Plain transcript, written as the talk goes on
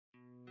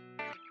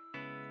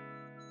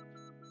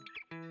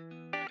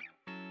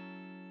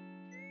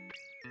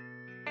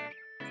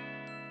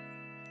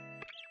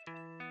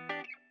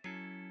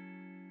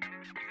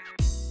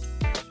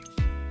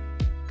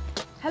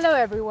Hello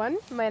everyone,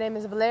 my name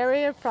is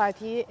Valeria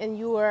Prati and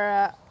you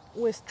are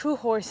with True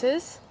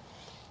Horses.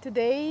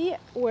 Today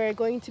we're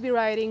going to be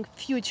riding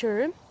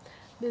Future,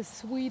 this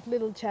sweet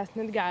little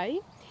chestnut guy.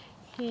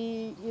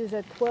 He is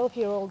a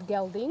 12-year-old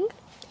gelding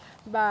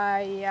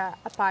by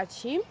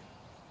Apache.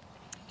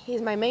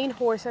 He's my main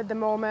horse at the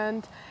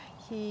moment.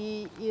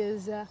 He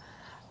is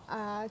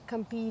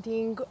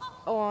competing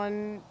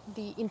on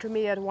the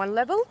intermediate 1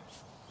 level,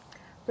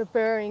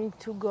 preparing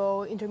to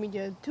go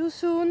intermediate 2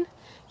 soon.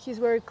 He's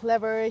very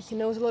clever, he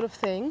knows a lot of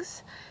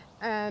things,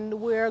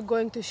 and we're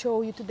going to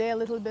show you today a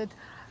little bit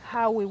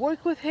how we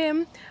work with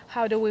him,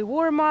 how do we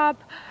warm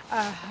up,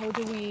 how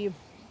do we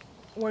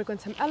work on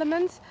some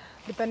elements,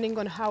 depending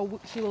on how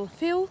he will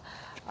feel.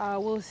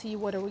 We'll see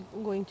what are we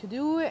going to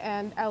do,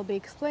 and I'll be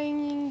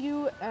explaining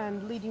you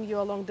and leading you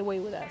along the way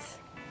with us.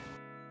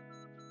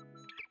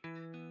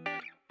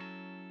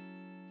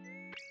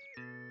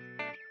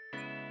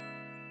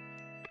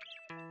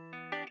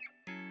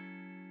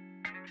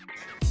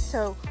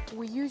 So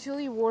we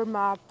usually warm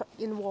up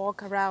in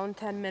walk around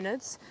 10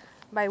 minutes.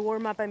 By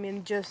warm up I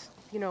mean just,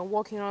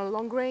 walking on a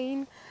long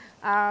rein,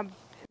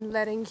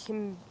 letting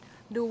him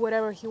do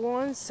whatever he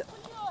wants.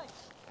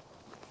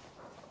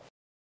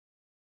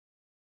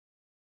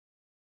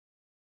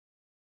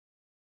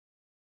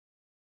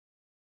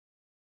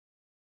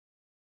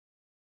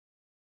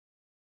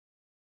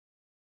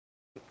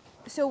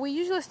 So we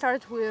usually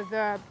start with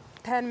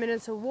 10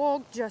 minutes of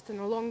walk just on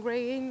a long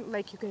rein,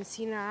 like you can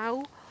see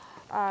now,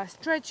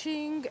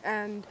 stretching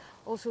and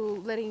also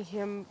letting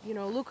him,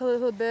 look a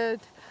little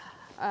bit,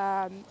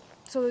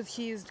 so that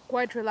he's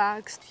quite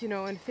relaxed,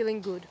 and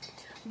feeling good.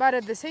 But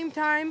at the same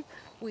time,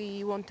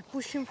 we want to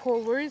push him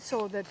forward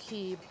so that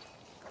he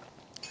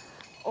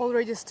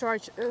already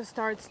starts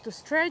to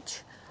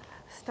stretch,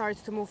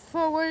 starts to move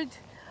forward,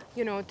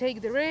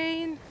 take the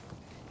rein,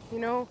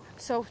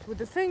 soft with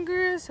the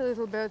fingers, a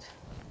little bit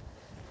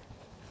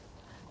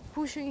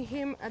pushing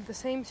him at the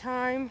same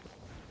time,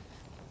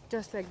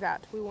 just like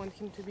that. We want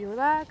him to be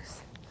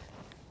relaxed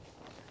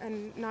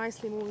and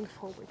nicely moving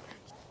forward.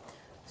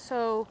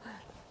 So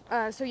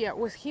yeah,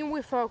 with him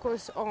we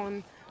focus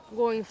on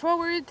going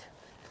forward,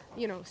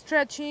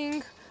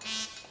 stretching,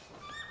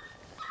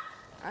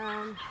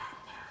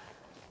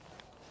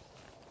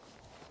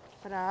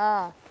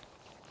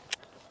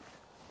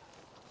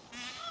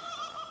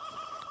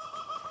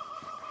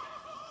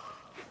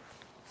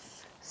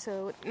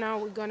 So now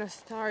we're gonna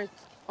start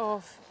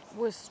off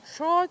with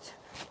trot,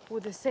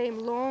 with the same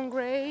long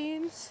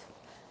reins,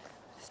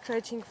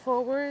 stretching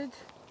forward.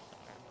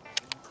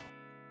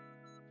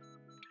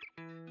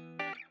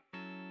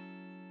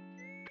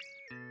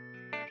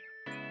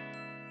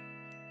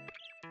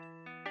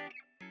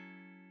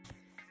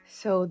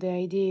 So the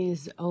idea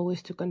is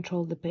always to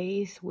control the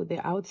pace with the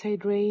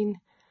outside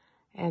rein,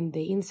 and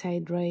the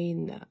inside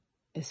rein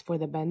is for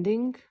the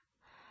bending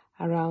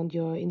around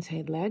your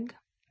inside leg.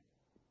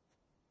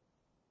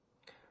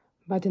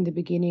 But in the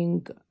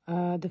beginning,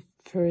 the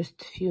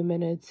first few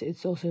minutes,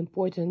 it's also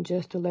important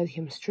just to let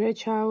him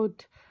stretch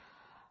out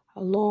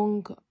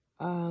along,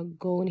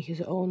 go in his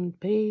own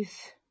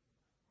pace.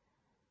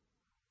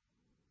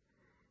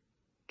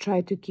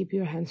 Try to keep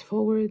your hands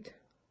forward.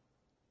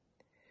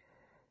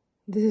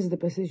 This is the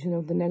position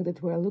of the neck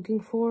that we're looking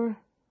for.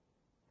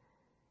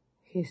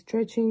 He's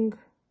stretching,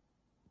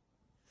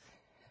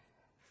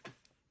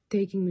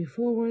 taking me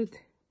forward,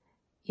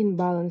 in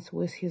balance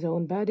with his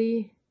own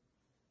body.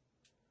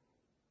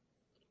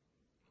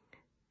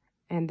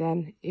 And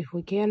then, if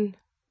we can,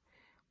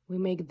 we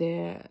make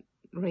the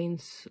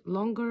reins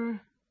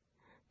longer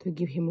to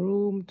give him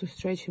room to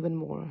stretch even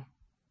more.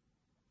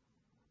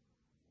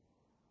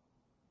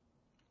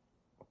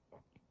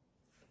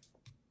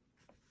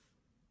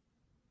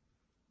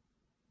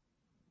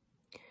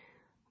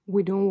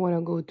 We don't want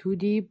to go too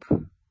deep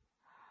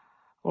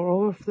or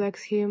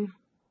overflex him,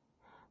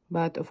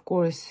 but of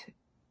course,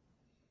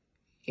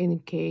 in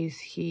case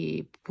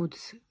he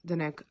puts the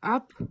neck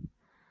up,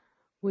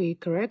 we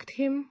correct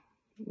him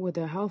with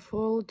a half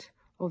fold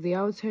of the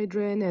outside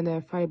rein and a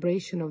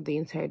vibration of the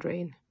inside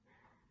rein.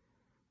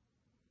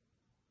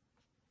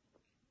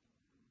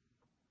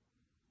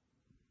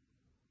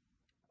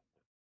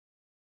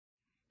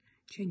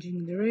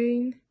 Changing the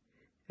rein,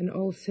 and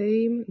all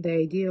same. The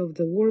idea of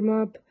the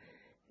warm-up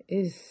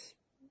is,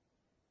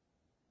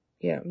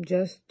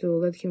 just to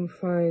let him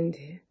find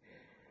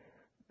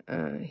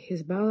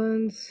his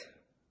balance,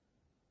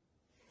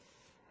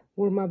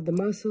 warm up the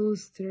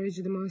muscles, stretch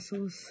the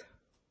muscles.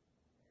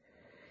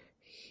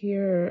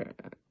 Here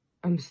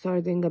I'm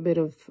starting a bit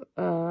of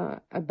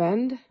a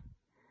bend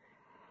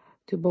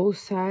to both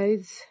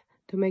sides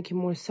to make him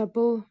more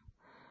supple,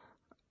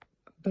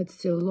 but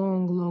still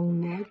long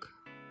neck,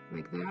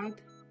 like that.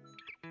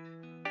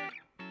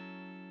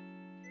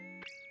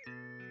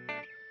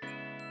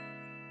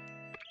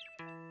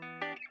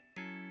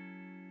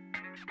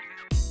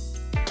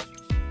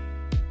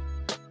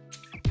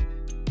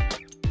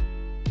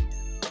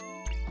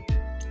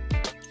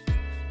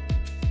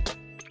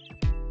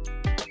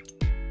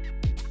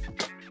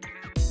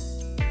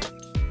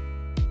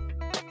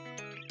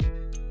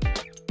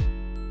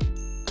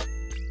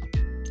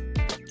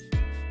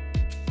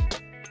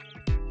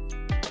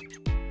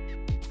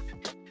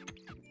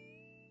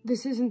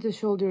 This isn't a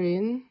shoulder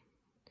in,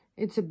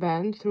 it's a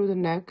bend through the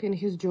neck in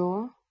his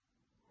jaw.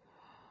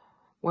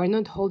 We're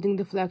not holding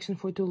the flexion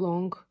for too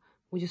long.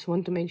 We just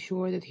want to make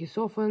sure that he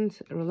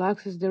softens,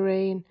 relaxes the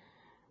rein,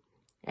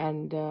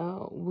 and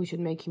we should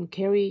make him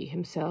carry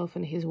himself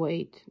and his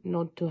weight,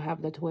 not to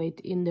have that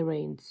weight in the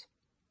reins.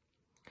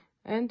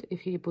 And if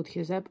he put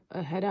his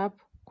head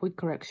up, quick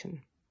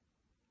correction.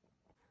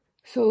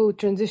 So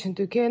transition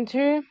to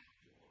canter,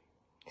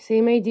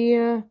 same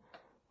idea,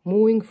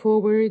 moving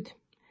forward.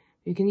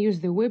 You can use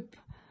the whip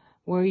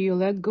where your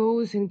leg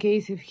goes in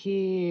case if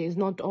he is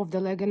not off the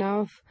leg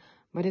enough,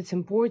 but it's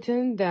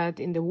important that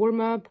in the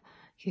warm-up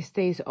he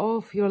stays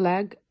off your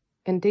leg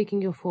and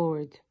taking you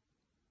forward.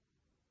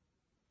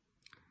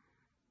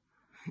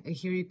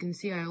 Here you can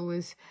see I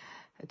always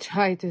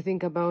try to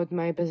think about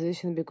my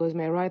position because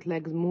my right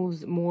leg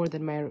moves more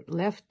than my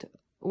left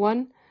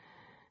one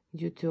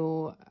due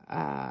to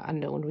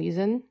unknown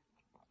reason.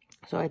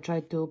 So I try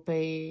to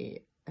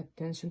pay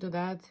attention to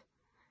that.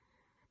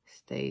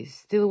 Stay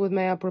still with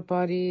my upper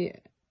body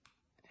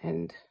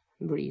and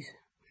breathe,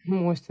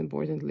 most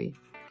importantly.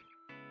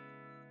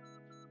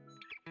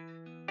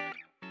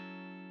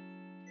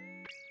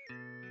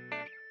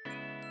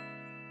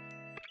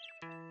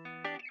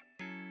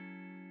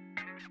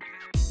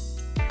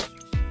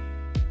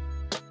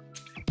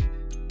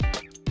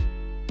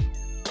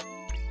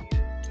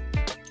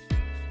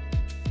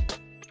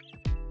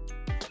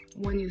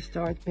 When you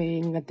start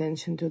paying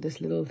attention to these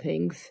little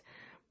things,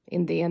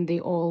 in the end they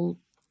all,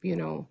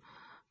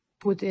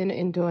 put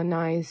into a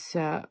nice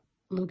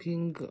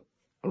looking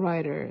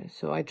rider.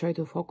 So I try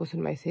to focus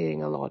on my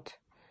sitting a lot.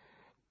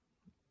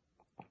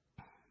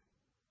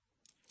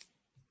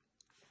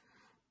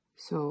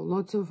 So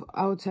lots of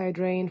outside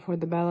rein for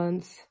the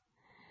balance.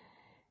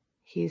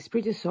 He's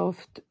pretty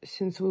soft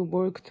since we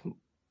worked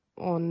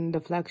on the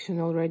flexion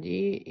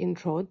already in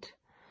trot.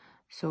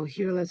 So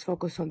here let's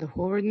focus on the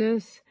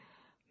forwardness.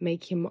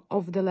 Make him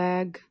off the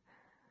leg.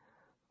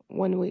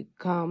 When we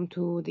come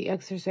to the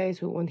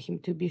exercise, we want him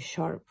to be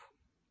sharp.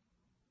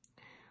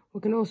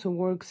 We can also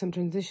work some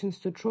transitions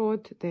to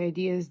trot. The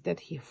idea is that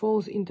he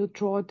falls into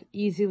trot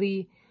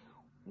easily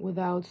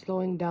without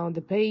slowing down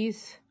the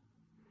pace.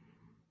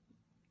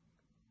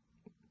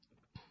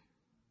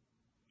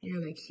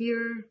 Like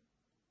here.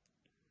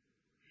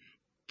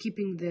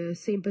 Keeping the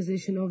same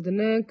position of the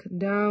neck,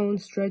 down,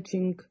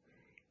 stretching.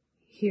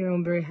 Here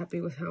I'm very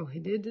happy with how he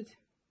did it.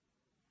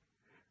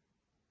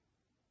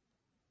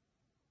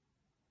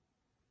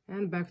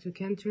 And back to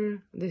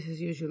canter. This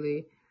is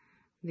usually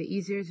the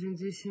easier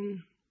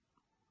transition.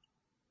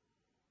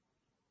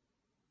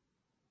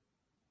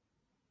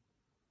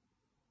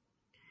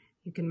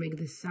 You can make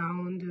the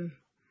sound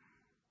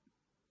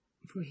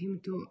for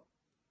him to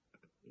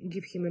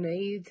give him an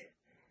aid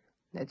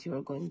that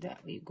you're going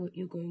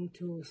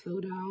to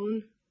slow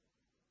down.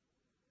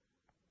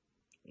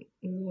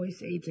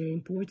 Voice aids are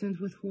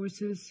important with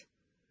horses.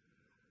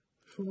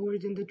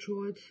 Forward in the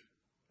trot,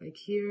 like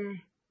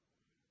here.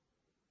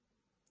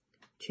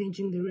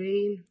 Changing the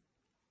rein.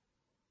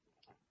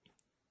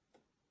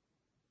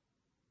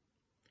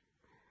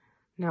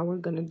 Now we're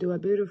gonna do a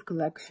bit of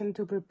collection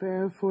to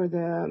prepare for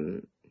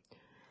the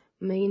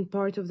main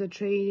part of the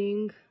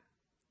training.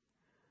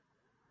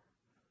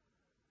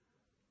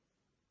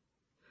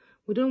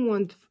 We don't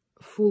want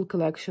full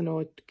collection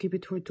or to keep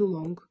it for too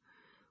long.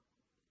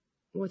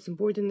 What's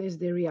important is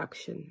the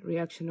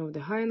reaction of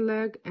the hind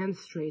leg and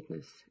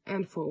straightness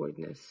and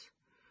forwardness.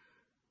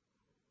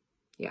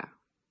 Yeah.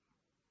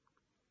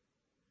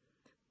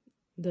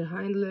 The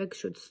hind leg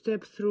should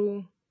step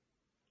through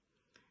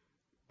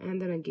and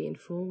then again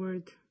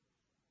forward.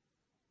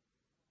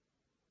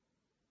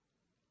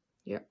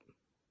 Yep.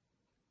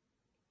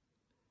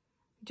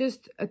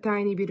 Just a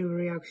tiny bit of a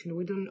reaction.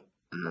 We don't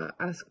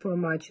ask for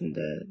much in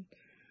the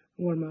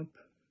warm-up,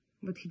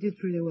 but he did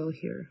pretty well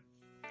here.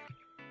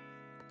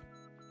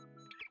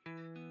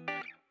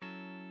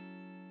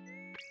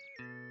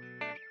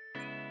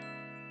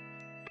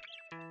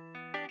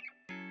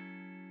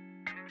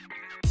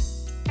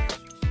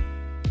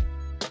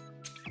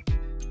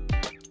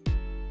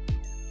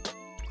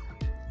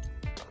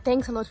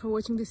 Thanks a lot for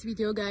watching this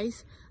video,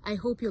 guys. I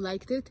hope you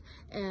liked it,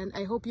 and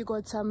I hope you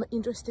got some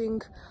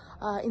interesting,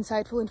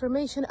 insightful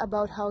information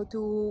about how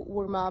to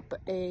warm up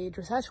a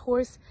dressage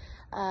horse.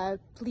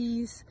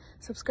 Please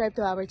subscribe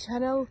to our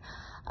channel.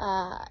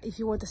 If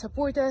you want to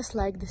support us,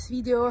 like this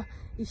video.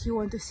 If you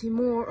want to see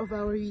more of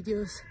our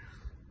videos,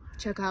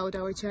 check out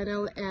our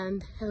channel,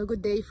 and have a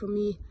good day from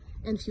me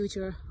and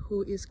Future,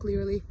 who is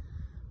clearly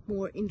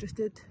more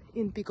interested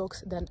in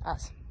peacocks than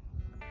us.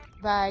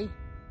 Bye.